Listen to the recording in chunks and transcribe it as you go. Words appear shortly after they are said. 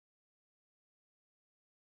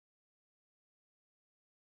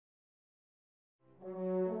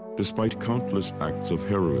Despite countless acts of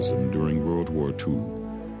heroism during World War II,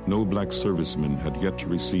 no black servicemen had yet to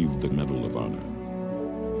receive the Medal of Honor.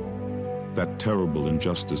 That terrible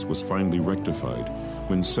injustice was finally rectified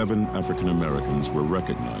when 7 African Americans were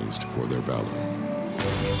recognized for their valor.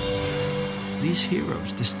 These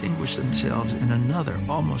heroes distinguished themselves in another,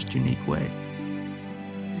 almost unique way.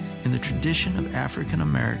 In the tradition of African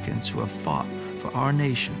Americans who have fought for our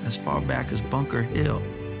nation as far back as Bunker Hill,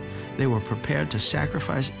 they were prepared to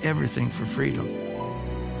sacrifice everything for freedom,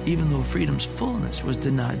 even though freedom's fullness was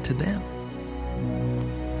denied to them.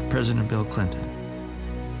 President Bill Clinton.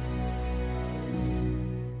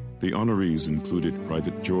 The honorees included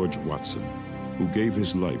Private George Watson, who gave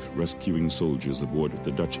his life rescuing soldiers aboard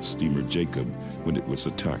the Dutch steamer Jacob when it was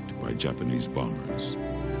attacked by Japanese bombers.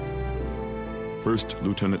 First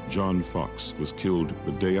Lieutenant John Fox was killed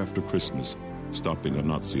the day after Christmas, stopping a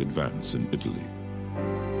Nazi advance in Italy.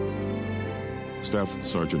 Staff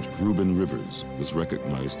Sergeant Reuben Rivers was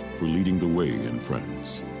recognized for leading the way in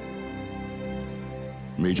France.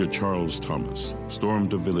 Major Charles Thomas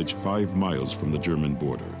stormed a village 5 miles from the German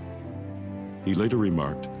border. He later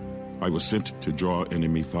remarked, "I was sent to draw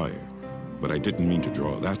enemy fire, but I didn't mean to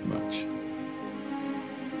draw that much."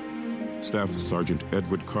 Staff Sergeant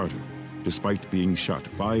Edward Carter, despite being shot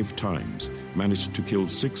 5 times, managed to kill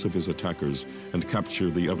 6 of his attackers and capture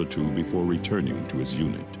the other 2 before returning to his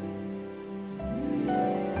unit.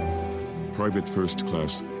 Private First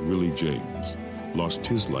Class Willie James lost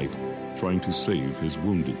his life trying to save his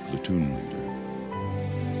wounded platoon leader.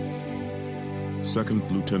 Second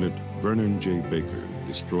Lieutenant Vernon J. Baker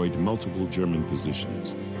destroyed multiple German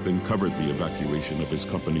positions, then covered the evacuation of his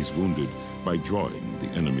company's wounded by drawing the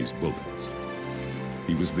enemy's bullets.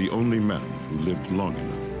 He was the only man who lived long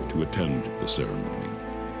enough to attend the ceremony.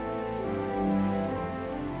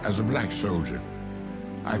 As a black soldier,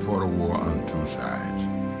 I fought a war on 2 sides.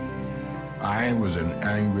 I was an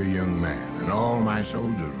angry young man, and all my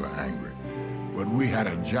soldiers were angry, but we had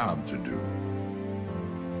a job to do,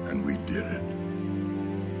 and we did it.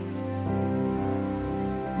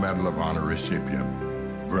 Medal of Honor recipient,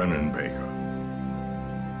 Vernon Baker.